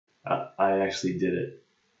I actually did it.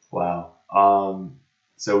 Wow.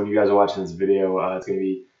 So when you guys are watching this video, it's gonna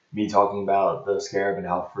be me talking about the Scarab and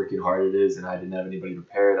how freaking hard it is, and I didn't have anybody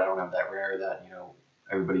prepared. I don't have that rare that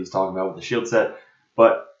everybody's talking about with the shield set,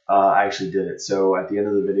 but I actually did it. So at the end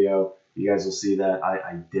of the video, you guys will see that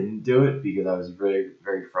I didn't do it because I was very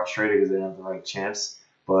very frustrated because I didn't have the right champs.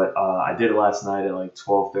 But I did it last night at like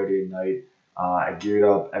 12:30 at night. I geared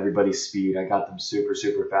up everybody's speed. I got them super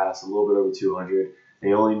super fast, a little bit over 200.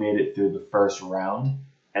 They only made it through the first round,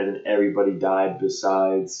 and then everybody died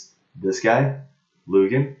besides this guy,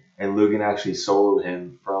 Lugan. And Lugan actually soloed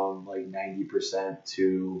him from like 90%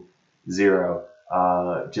 to zero,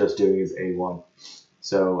 just doing his A1.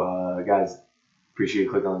 So, guys, appreciate you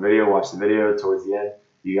clicking on the video. Watch the video towards the end.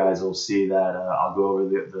 You guys will see that I'll go over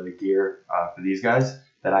the gear for these guys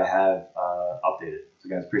that I have updated. So,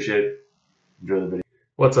 guys, appreciate it. Enjoy the video.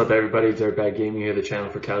 What's up, everybody? Dirtbag Gaming here, the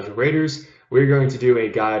channel for casual raiders. We're going to do a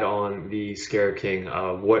guide on the Scarab King,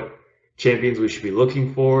 what champions we should be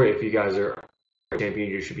looking for, if you guys are a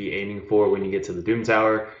champion you should be aiming for when you get to the Doom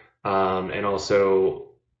Tower, and also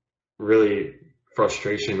really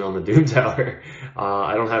frustration on the Doom Tower.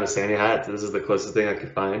 I don't have a Santa hat, so this is the closest thing I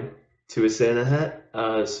could find to a Santa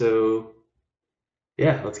hat. So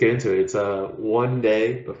yeah, let's get into it. It's one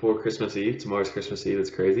day before Christmas Eve. Tomorrow's Christmas Eve. It's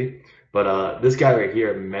crazy. But this guy right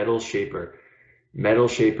here, Metal Shaper. Metal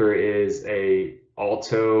Shaper is a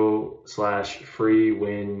alto slash free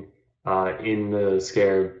win in the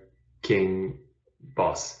Scarab King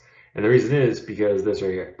boss. And the reason is because this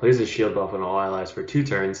right here plays a shield buff on all allies for 2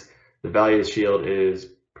 turns. The value of the shield is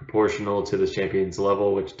proportional to this champion's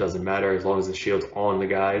level, which doesn't matter as long as the shield's on the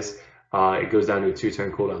guys. It goes down to a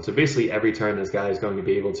 2-turn cooldown. So basically every turn this guy is going to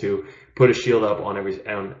be able to put a shield up on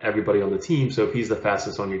everybody on the team. So if he's the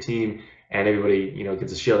fastest on your team and everybody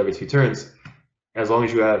gets a shield every 2 turns, as long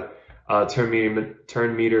as you have turn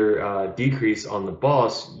meter decrease on the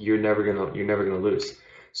boss, you're never gonna lose.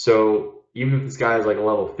 So even if this guy is like a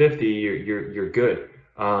level 50, you're good.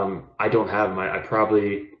 I don't have them. I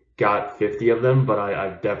probably got 50 of them, but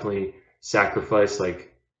I've definitely sacrificed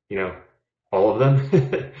all of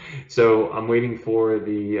them. So I'm waiting for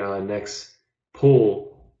the next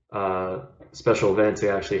pull special event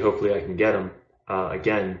to actually, hopefully I can get them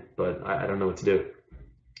again, but I don't know what to do.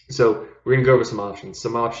 So we're gonna go over some options.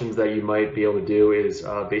 Some options that you might be able to do is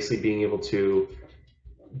basically being able to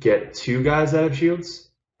get 2 guys that have shields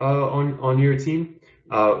on your team,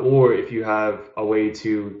 or if you have a way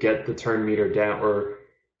to get the turn meter down, or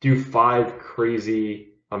do 5 crazy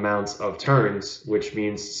amounts of turns, which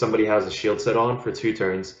means somebody has a shield set on for 2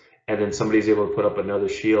 turns, and then somebody's able to put up another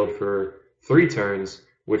shield for 3 turns,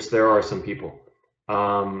 which there are some people.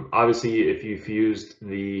 Obviously, if you've used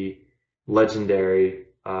the legendary,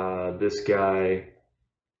 this guy,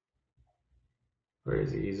 where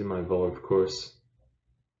is he? He's in my vault, of course.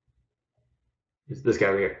 It's this guy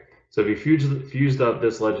right here. So if you fused up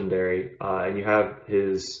this legendary and you have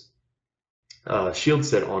his shield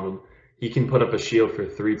set on him, he can put up a shield for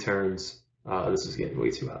 3 turns. This is getting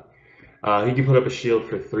way too hot. He can put up a shield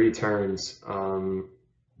for 3 turns on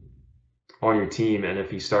your team, and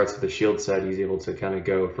if he starts with a shield set, he's able to kind of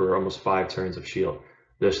go for almost 5 turns of shield.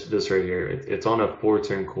 This right here, it's on a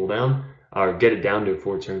 4-turn cooldown, or get it down to a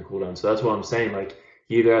 4-turn cooldown. So that's what I'm saying. Like,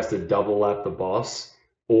 he either has to double lap the boss,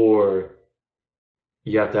 or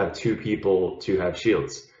you have to have 2 people to have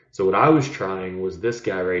shields. So what I was trying was this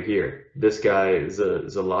guy right here. This guy is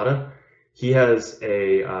Zalata. He has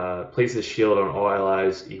a places shield on all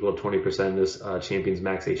allies equal to 20% of this champion's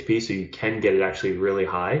max HP, so you can get it actually really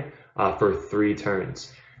high for 3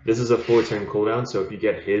 turns. This is a 4-turn cooldown, so if you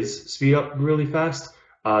get his speed up really fast,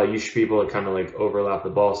 you should be able to kind of like overlap the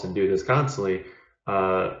boss and do this constantly.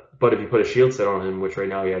 But if you put a shield set on him, which right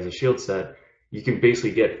now he has a shield set, you can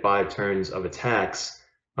basically get 5 turns of attacks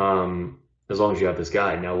as long as you have this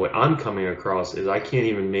guy. Now, what I'm coming across is I can't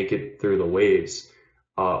even make it through the waves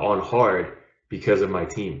on hard because of my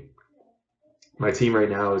team. My team right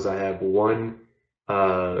now is I have 1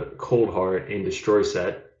 Cold Heart in Destroy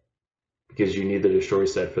set, because you need the Destroy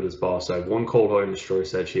set for this boss. So I have 1 Cold Heart in Destroy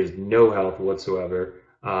set. She has no health whatsoever.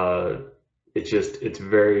 It's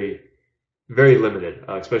very, very limited,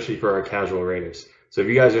 especially for our casual raiders. So if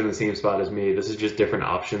you guys are in the same spot as me, this is just different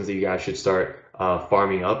options that you guys should start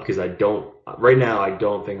farming up, because right now I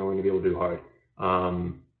don't think I'm going to be able to do hard.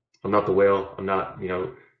 I'm not the whale. I'm not,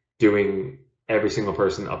 doing every single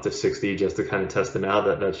person up to 60 just to kind of test them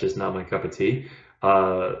out. That's just not my cup of tea.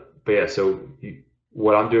 But yeah, so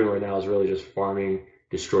what I'm doing right now is really just farming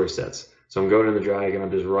destroy sets. So I'm going in the dragon,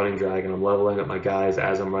 I'm just running dragon, I'm leveling up my guys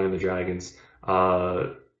as I'm running the dragons,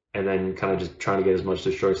 and then kind of just trying to get as much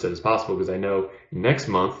destroy set as possible, because I know next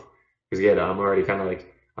month Because again, I'm already kind of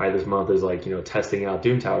like, all right, this month is like, testing out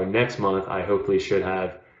Doom Tower. Next month, I hopefully should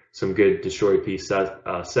have some good destroy piece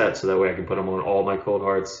sets, so that way I can put them on all my cold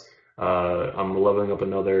hearts. I'm leveling up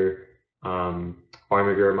another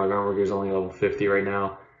Armiger. My Armiger is only level 50 right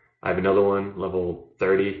now. I have another one level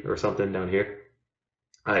 30 or something down here.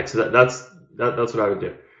 All right, so that's what I would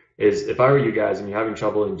do. Is if I were you guys and you're having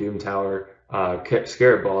trouble in Doom Tower,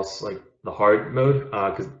 Scarab Boss, like the hard mode,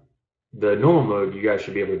 because the normal mode you guys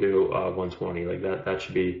should be able to do 120. Like that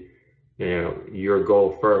should be, your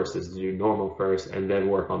goal first is to do normal first and then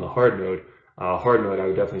work on the hard mode. Hard mode, I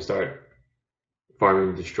would definitely start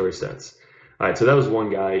farming destroy sets. All right, so that was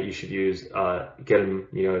one guy you should use. Get him,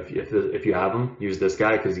 if you have him, use this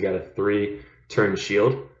guy because he got a 3-turn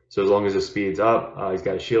shield. So as long as his speed's up, he's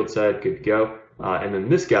got a shield set, good to go. And then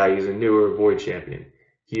this guy, he's a newer Void champion.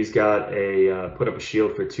 He's got a put up a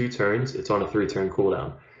shield for 2 turns. It's on a 3-turn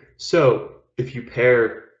cooldown. So if you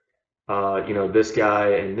pair, this guy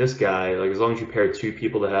and this guy, like as long as you pair 2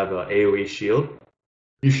 people that have an AOE shield,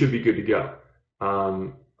 you should be good to go.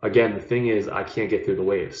 Again, the thing is, I can't get through the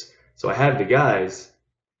waves. So I have the guys.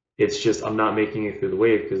 It's just I'm not making it through the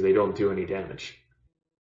wave because they don't do any damage.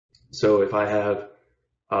 So if I have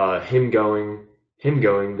him going,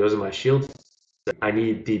 those are my shields. I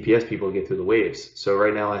need DPS people to get through the waves. So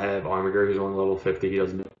right now I have Armiger, who's only level 50. He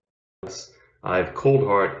doesn't do this. I have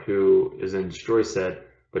Coldheart, who is in Destroy set,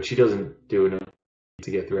 but she doesn't do enough to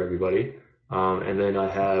get through everybody. And then I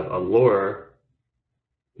have Allura,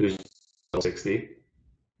 who's 60.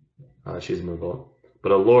 She's immobile.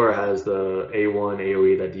 But Allura has the A1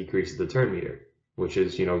 AoE that decreases the turn meter, which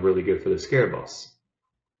is, really good for the Scarab Boss.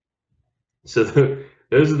 So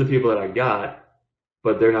those are the people that I got,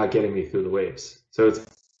 but they're not getting me through the waves. So it's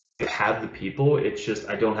I have the people, it's just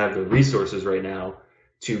I don't have the resources right now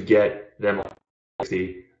to get them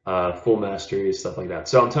full mastery, stuff like that.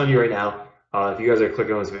 So I'm telling you right now, if you guys are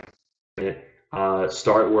clicking on this video,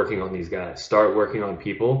 start working on these guys. Start working on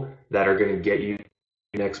people that are going to get you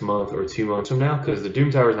next month or 2 months from now, because the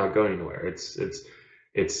Doom Tower is not going anywhere. It's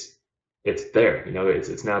there.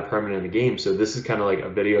 It's now permanent in the game. So this is kind of like a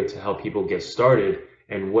video to help people get started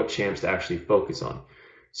and what champs to actually focus on.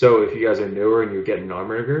 So if you guys are newer and you're getting an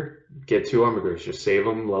Armiger, get 2 Armigers. Just save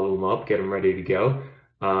them, level them up, get them ready to go.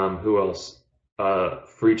 Who else?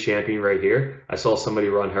 Free champion right here. I saw somebody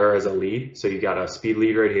run her as a lead. So you got a speed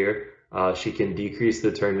lead right here. She can decrease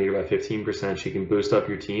the turn meter by 15%. She can boost up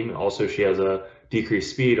your team. Also, she has a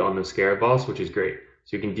decreased speed on the Scarab Boss, which is great.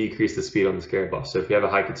 So you can decrease the speed on the Scarab Boss. So if you have a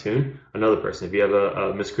high Katoon, another person. If you have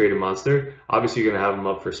a miscreated monster, obviously you're going to have him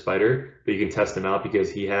up for Spider, but you can test him out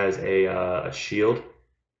because he has a shield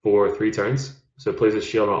for 3 turns. So it plays a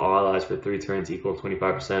shield on all allies for 3 turns equal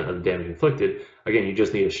 25% of the damage inflicted. Again, you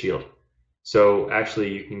just need a shield. So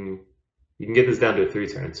actually you can get this down to 3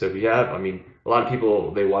 turns. So if you have, a lot of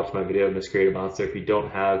people, they watch my video, Miscreated Monster. If you don't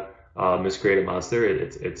have Miscreated Monster,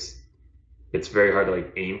 it's very hard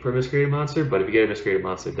to aim for Miscreated Monster, but if you get a Miscreated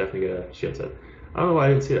Monster, definitely get a shield set. I don't know why I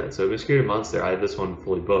didn't see that. So Miscreated Monster, I have this one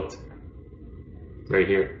fully booked right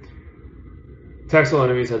here. Attacks all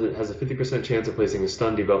enemies has a 50% chance of placing a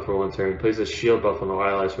stun debuff for 1 turn. Place a shield buff on all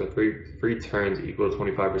allies for 3 turns equal to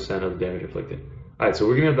 25% of the damage inflicted. All right, so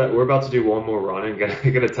we're about to do one more run and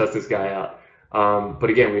gonna test this guy out. But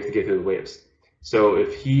again, we have to get through the waves. So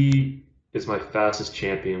if he is my fastest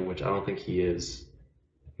champion, which I don't think he is,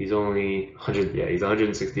 he's only 100. Yeah, he's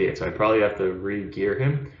 168. So I probably have to re-gear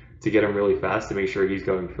him to get him really fast to make sure he's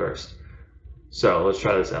going first. So let's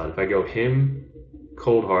try this out. If I go him,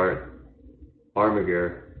 Coldheart,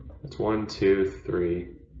 Armiger, that's 1, 2, 3.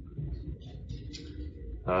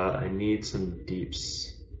 I need some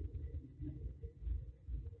deeps.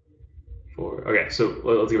 4. Okay, so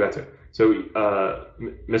let's get back to it. So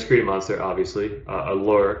Miscreated Monster, obviously.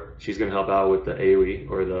 Allure, she's going to help out with the AoE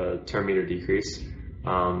or the turn meter decrease.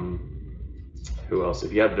 Who else?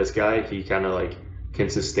 If you have this guy, he kind of can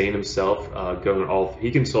sustain himself.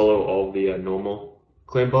 He can solo all the normal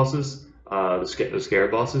clan bosses. The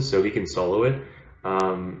Scarab bosses, so he can solo it,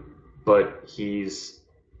 but he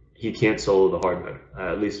can't solo the hard mode.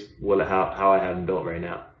 At least how I have him built right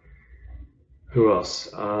now. Who else?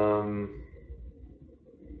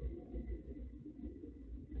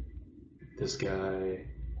 This guy,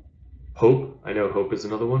 Hope. I know Hope is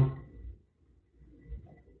another one.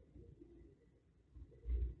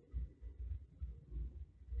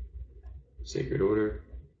 Sacred Order.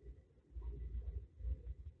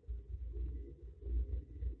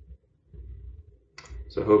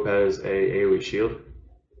 So Hope has a AoE shield.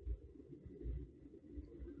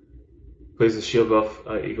 Plays the shield buff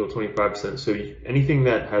equal 25%. So anything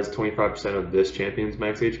that has 25% of this champion's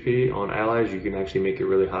max HP on allies, you can actually make it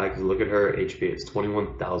really high, because look at her HP, it's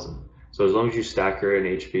 21,000. So as long as you stack her in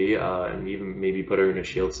HP and even maybe put her in a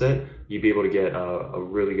shield set, you'd be able to get a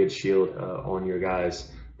really good shield on your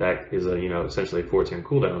guys. That is a, essentially a 4-turn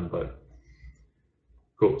cooldown, but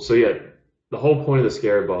cool. So yeah, the whole point of the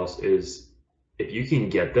Scarab boss is if you can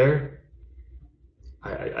get there,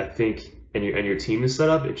 I think, and your team is set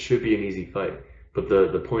up, it should be an easy fight. But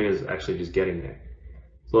the point is actually just getting there.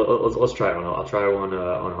 So let's try one. I'll try one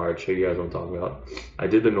on hard, show you guys what I'm talking about. I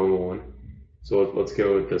did the normal one, so let's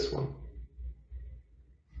go with this one.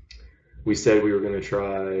 We said we were going to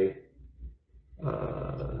try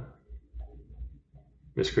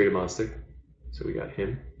Miscreate a Monster, so we got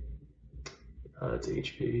him. That's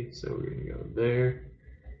HP, so we're going to go there.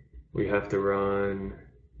 We have to run.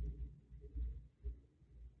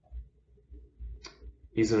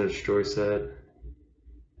 He's in a destroy set.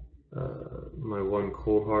 My one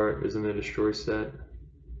cold heart is in a destroy set.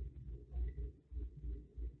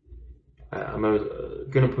 I'm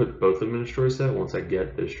gonna put both of them in a destroy set once I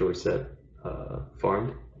get the destroy set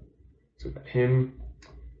farmed. So we got him.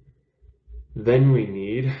 Then we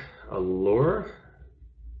need a lure,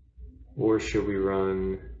 or should we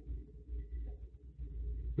run?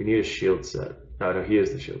 We need a shield set. Oh no, he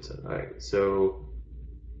is the shield set. All right, so.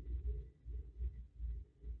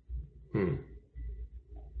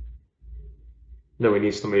 No, we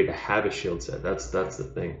need somebody to have a shield set. That's the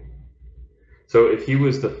thing. So if he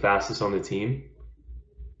was the fastest on the team,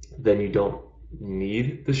 then you don't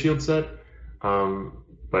need the shield set.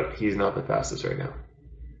 But he's not the fastest right now.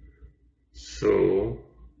 So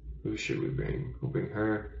who should we bring? We'll bring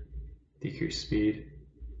her, decrease speed,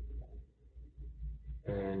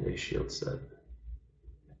 and a shield set.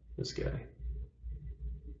 This guy.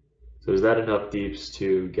 So is that enough deeps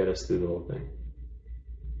to get us through the whole thing?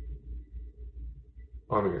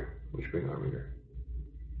 Armiger. We should bring Armiger.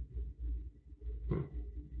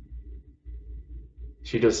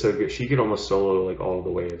 She does so good. She could almost solo like all of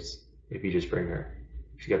the waves if you just bring her.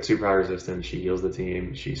 She got super high resistance. She heals the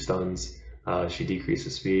team. She stuns. She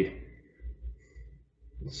decreases speed.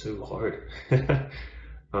 It's so hard.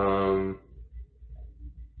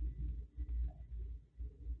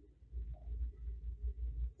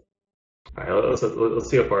 All right, let's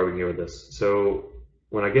see how far we can go with this. So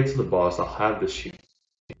when I get to the boss, I'll have the shield.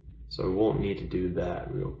 So I won't need to do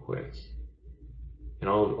that real quick. And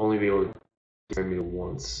I'll only be able to turn me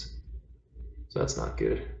once. So that's not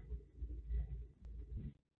good.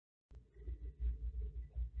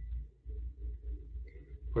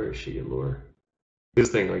 Where is she, Allure? This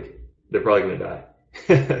thing, like, they're probably gonna die.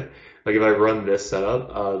 Like if I run this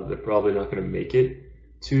setup, they're probably not gonna make it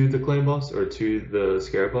to the clan boss or to the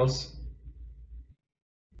Scarab boss.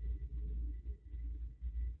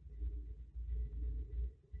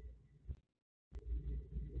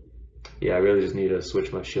 Yeah, I really just need to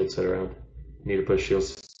switch my shield set around. I need to put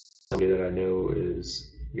shields somebody that I know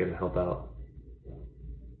is gonna help out.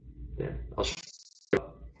 Damn, I'll show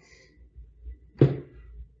you.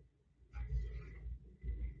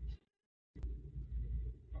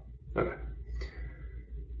 Okay.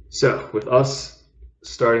 So with us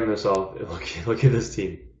starting this off, look at this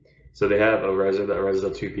team. So they have a reser that reses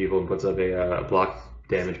up 2 people and puts up a block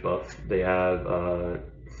damage buff. They have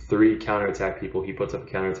 3 counterattack people. He puts up a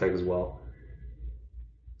counterattack as well.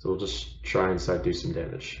 So we'll just try and start do some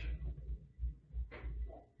damage.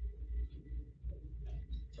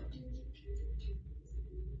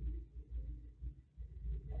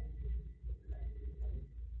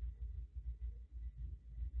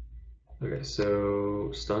 Okay,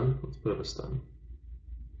 so stun. Let's put up a stun.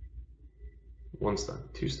 1 stun,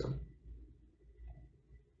 2 stun.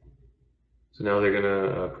 So now they're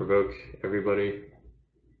gonna provoke everybody.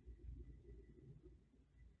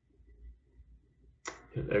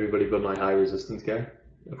 Everybody but my high resistance guy,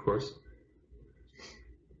 of course.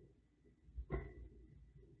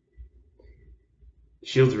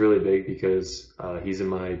 Shield's really big because he's in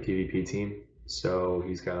my PvP team, so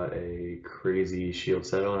he's got a crazy shield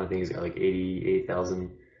set on. I think he's got like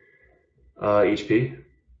 88,000 HP,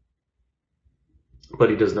 but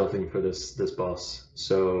he does nothing for this boss.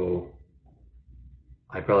 So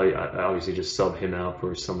I obviously just sub him out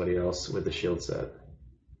for somebody else with the shield set.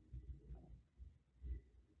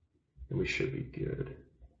 And we should be good.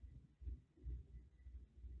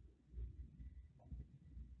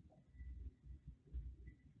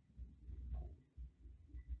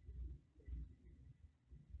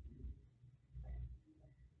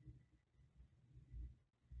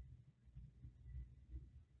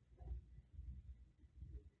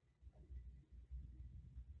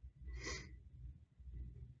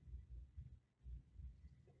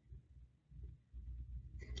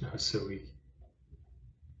 I was so weak.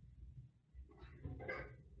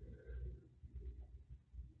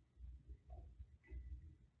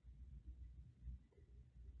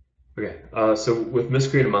 Okay, so with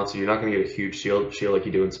Miscreant Monster, you're not going to get a huge shield like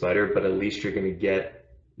you do in Spider, but at least you're going to get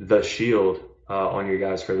the shield on your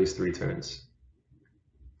guys for at least 3 turns.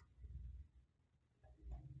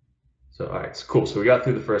 So, all right, so cool. So we got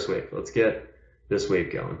through the first wave. Let's get this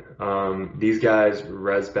wave going. These guys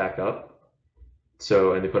res back up,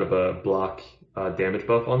 so and they put up a block damage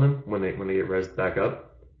buff on them when they get res back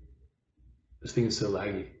up. This thing is so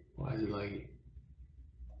laggy. Why is it laggy?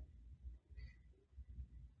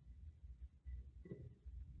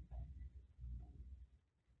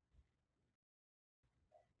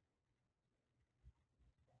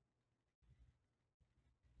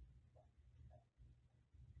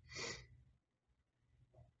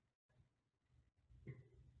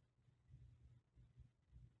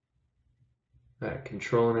 All right,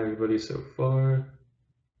 controlling everybody so far.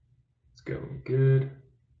 It's going good.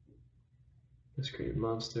 Miscreant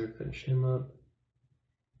Monster, finish him up.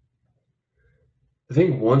 I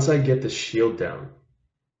think once I get the shield down,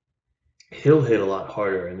 he'll hit a lot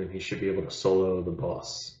harder and then he should be able to solo the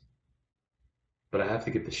boss. But I have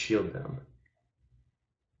to get the shield down.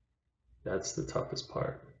 That's the toughest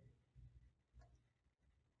part.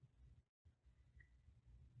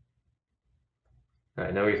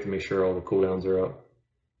 Alright, now we have to make sure all the cooldowns are up.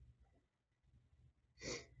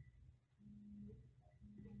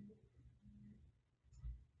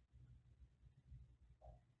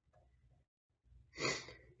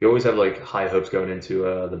 You always have like high hopes going into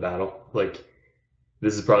the battle. Like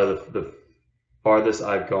this is probably the farthest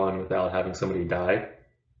I've gone without having somebody die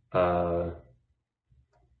that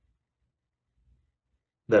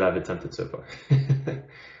I've attempted so far.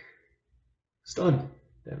 Stunned.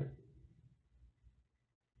 Damn it.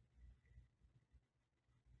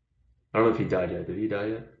 I don't know if he died yet. Did he die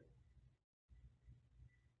yet?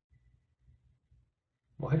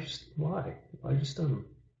 Why? Why'd you stun him?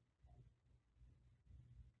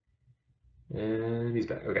 And he's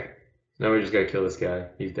back. Okay. Now we just gotta kill this guy.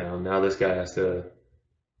 He's down. Now this guy has to,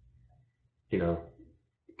 you know,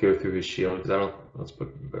 go through his shield because I don't. Let's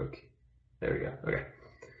put invoke. There we go. Okay.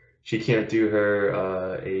 She can't do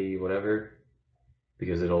her a whatever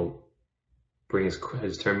because it'll bring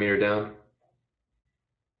his turn meter down.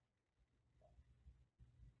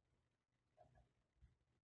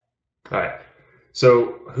 All right.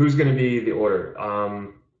 So who's gonna be the order?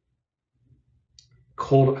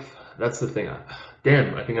 Cold. That's the thing.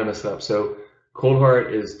 Damn, I think I messed up. So Cold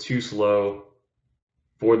Heart is too slow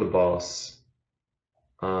for the boss.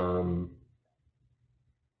 For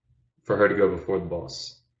her to go before the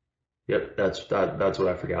boss. Yep, that's what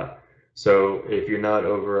I forgot. So if you're not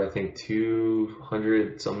over, I think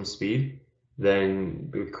 200 some speed, then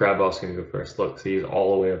the crab boss is gonna go first. Look, see, he's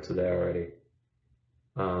all the way up to there already.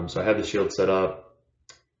 So I have the shield set up.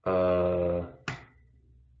 I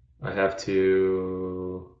have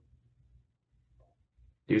to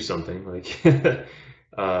do something like yep,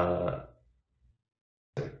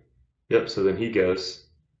 so then he goes.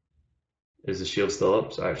 Is the shield still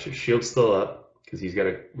up? So actually shield's still up because he's got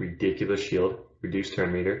a ridiculous shield. Reduce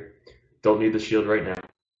turn meter. Don't need the shield right now.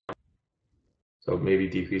 So maybe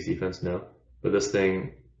decrease defense, no. But this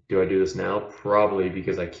thing, do I do this now? Probably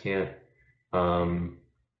because I can't come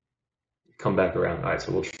back around. All right,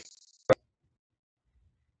 so we'll try.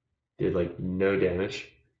 Did like no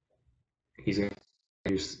damage. He's gonna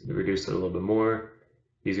reduce it a little bit more.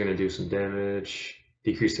 He's gonna do some damage.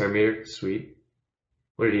 Decrease turn meter, sweet.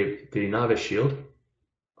 What did he not have a shield?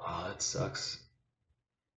 Oh, that sucks.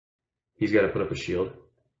 He's got to put up a shield.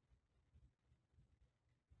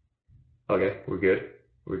 Okay, we're good.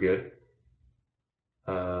 We're good.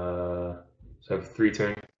 So I have 2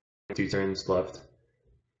 turns left.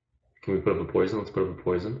 Can we put up a poison? Let's put up a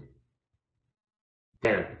poison.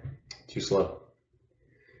 Damn, too slow.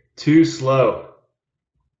 Too slow.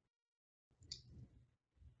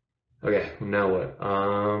 Okay, now what?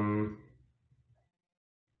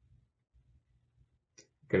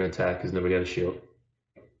 Gonna attack because nobody had a shield.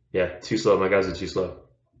 Yeah, too slow. My guys are too slow.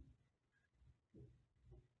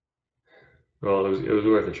 Well, it was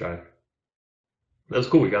worth a try. That was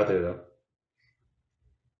cool. We got there though.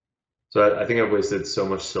 So I think I've wasted so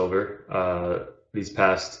much silver these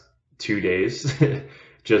past 2 days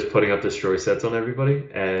just putting up destroy sets on everybody,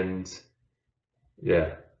 and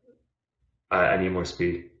yeah, I need more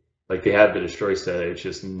speed. Like they have the destroy set, it's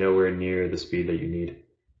just nowhere near the speed that you need.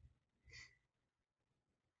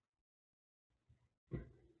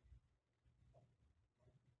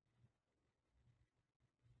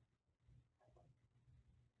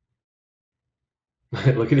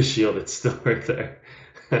 Look at his shield, it's still right there.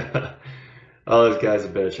 Oh, this guy's a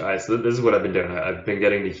bitch. Alright, so this is what I've been doing. I've been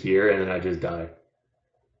getting to here and then I just die.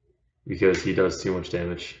 Because he does too much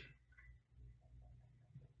damage.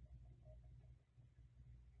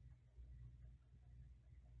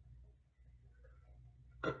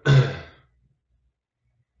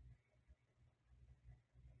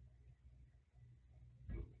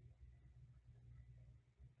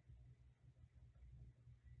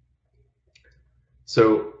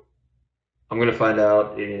 So I'm gonna find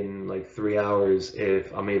out in like 3 hours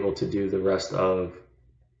if I'm able to do the rest of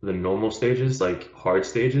the normal stages, like hard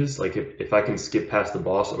stages. Like if I can skip past the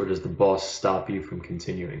boss, or does the boss stop you from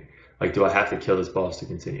continuing? Like, do I have to kill this boss to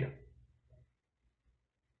continue?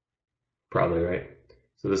 Probably, right?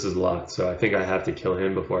 So this is locked. So I think I have to kill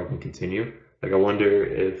him before I can continue. Like, I wonder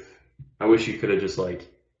if I wish you could have just like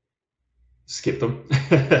skipped them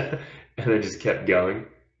and then just kept going,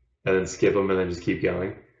 and then skip them and then just keep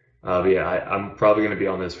going. But yeah, I'm probably going to be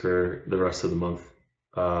on this for the rest of the month.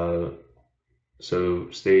 So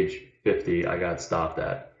stage 50, I got stopped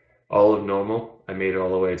at. All of normal, I made it all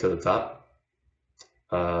the way to the top.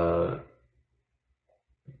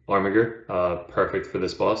 Armiger, perfect for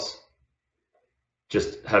this boss.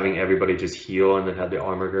 Just having everybody just heal and then have the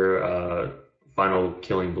Armiger final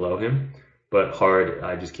killing blow him. But hard,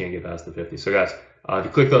 I just can't get past the 50. So guys, if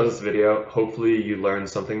you clicked on this video, hopefully you learned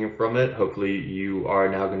something from it. Hopefully you are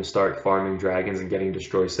now going to start farming dragons and getting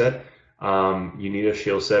destroy set. You need a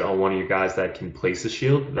shield set on one of your guys that can place a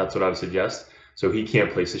shield. That's what I would suggest. So he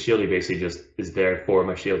can't place a shield. He basically just is there for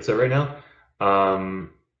my shield set right now.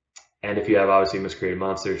 And if you have obviously a miscreated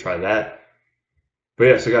monster, try that. But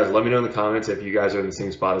yeah, so guys, let me know in the comments if you guys are in the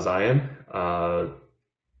same spot as I am.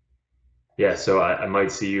 Yeah, so I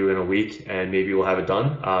might see you in a week and maybe we'll have it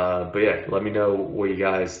done. But yeah, let me know what you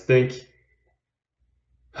guys think.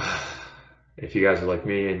 If you guys are like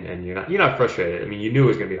me and you're not frustrated. I mean, you knew it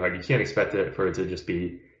was gonna be hard. You can't expect it for it to just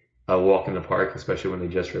be a walk in the park, especially when they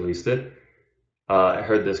just released it. I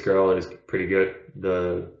heard this girl is pretty good,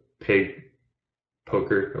 the pig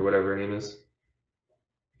poker or whatever her name is.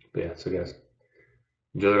 But yeah, so guys,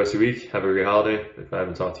 enjoy the rest of your week. Have a great holiday. If I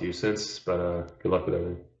haven't talked to you since, but good luck with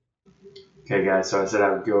everything. Okay, guys. So I said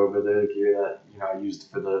I would go over the gear that I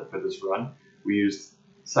used for this run. We used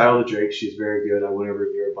Sile the Drake. She's very good. I went over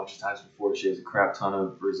here a bunch of times before. She has a crap ton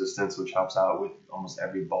of resistance, which helps out with almost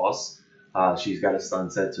every boss. She's got a stun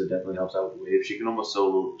set, so it definitely helps out with the wave. She can almost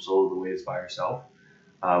solo the waves by herself.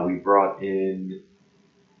 We brought in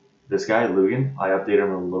this guy, Lugan. I updated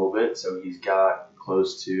him a little bit, so he's got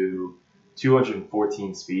close to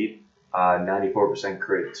 214 speed, 94%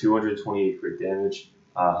 crit, 228 crit damage,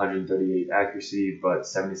 138 accuracy, but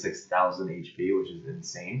 76,000 HP, which is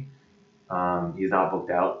insane. He's not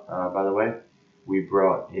booked out, by the way. We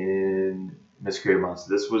brought in Miscreated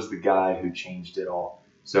Monster. This was the guy who changed it all.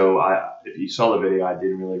 So if you saw the video, I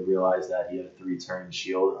didn't really realize that he had a 3-turn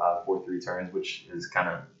shield for 3 turns, which is kind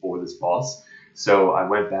of for this boss. So I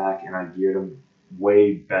went back and I geared him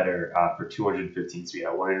way better for 215 speed.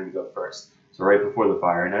 I wanted him to go first. So right before the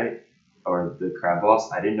Fire Knight, or the Crab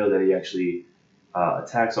boss, I didn't know that he actually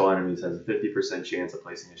attacks all enemies, has a 50% chance of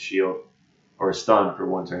placing a shield or a stun for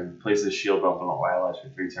 1 turn, places a shield buff on all allies for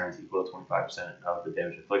 3 turns equal to 25% of the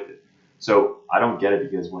damage inflicted. So I don't get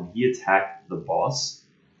it, because when he attacked the boss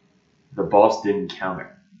didn't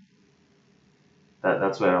counter.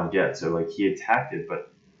 That's what I don't get. So like, he attacked it,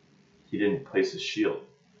 but he didn't place a shield.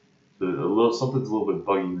 So something's a little bit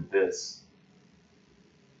buggy with this.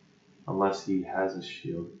 Unless he has a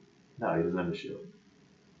shield. No, he doesn't have a shield.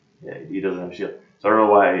 Yeah, he doesn't have a shield. So I don't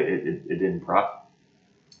know why it didn't proc.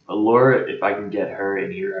 Allura, if I can get her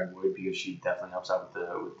in here, I would, because she definitely helps out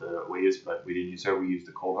with the waves, but we didn't use her. We used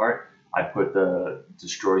the Cold Heart. I put the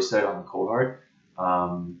Destroy set on the Cold Heart.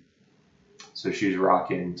 So she's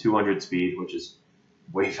rocking 200 speed, which is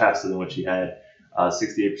way faster than what she had.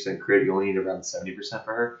 68% crit. You only need around 70%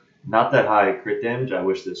 for her. Not that high crit damage. I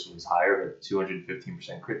wish this was higher, but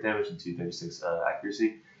 215% crit damage and 236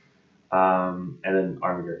 accuracy. And then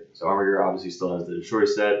Armiger. So Armiger obviously still has the Destroy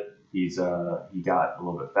set. He got a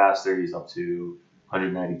little bit faster. He's up to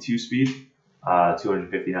 192 speed,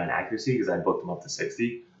 259 accuracy, because I booked him up to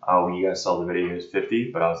 60. When you guys saw the video, he was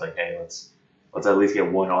 50, but I was like, hey, let's at least get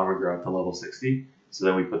one Armiger up to level 60. So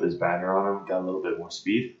then we put this banner on him, got a little bit more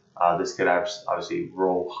speed. This could obviously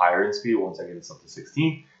roll higher in speed once I get this up to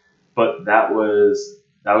 16. But that was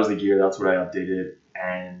the gear. That's what I updated.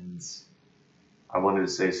 And I wanted to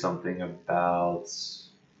say something about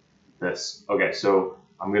this. Okay, so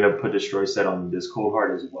I'm going to put Destroy set on this Cold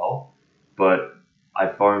Heart as well. But I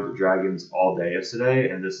farmed the dragons all day yesterday,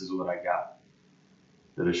 and this is what I got.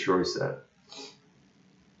 The Destroy set.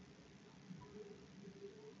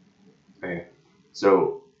 Okay,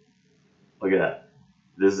 so look at that.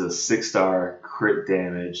 This is a 6-star crit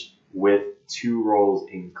damage with 2 rolls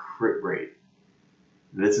in crit rate.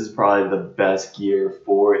 This is probably the best gear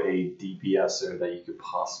for a DPSer that you could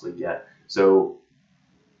possibly get. So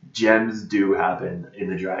gems do happen in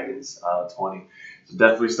the Dragons 20. So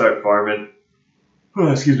definitely start farming.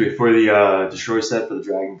 Excuse me, for the destroy set for the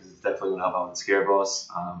dragon, because it's definitely gonna help out with the scare boss.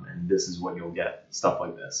 And this is when you'll get stuff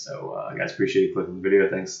like this. So guys, appreciate you clicking the video.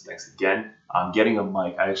 Thanks again. I'm getting a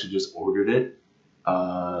mic. I actually just ordered it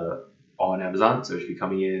on Amazon, so it should be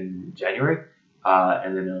coming in January.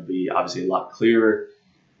 And then it'll be obviously a lot clearer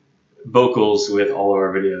vocals with all of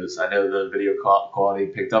our videos. I know the video quality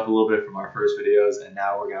picked up a little bit from our first videos, and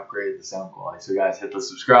now we're gonna upgrade the sound quality. So guys, hit the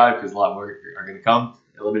subscribe because a lot more are gonna come.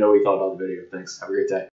 And let me know what you thought about the video. Thanks. Have a great day.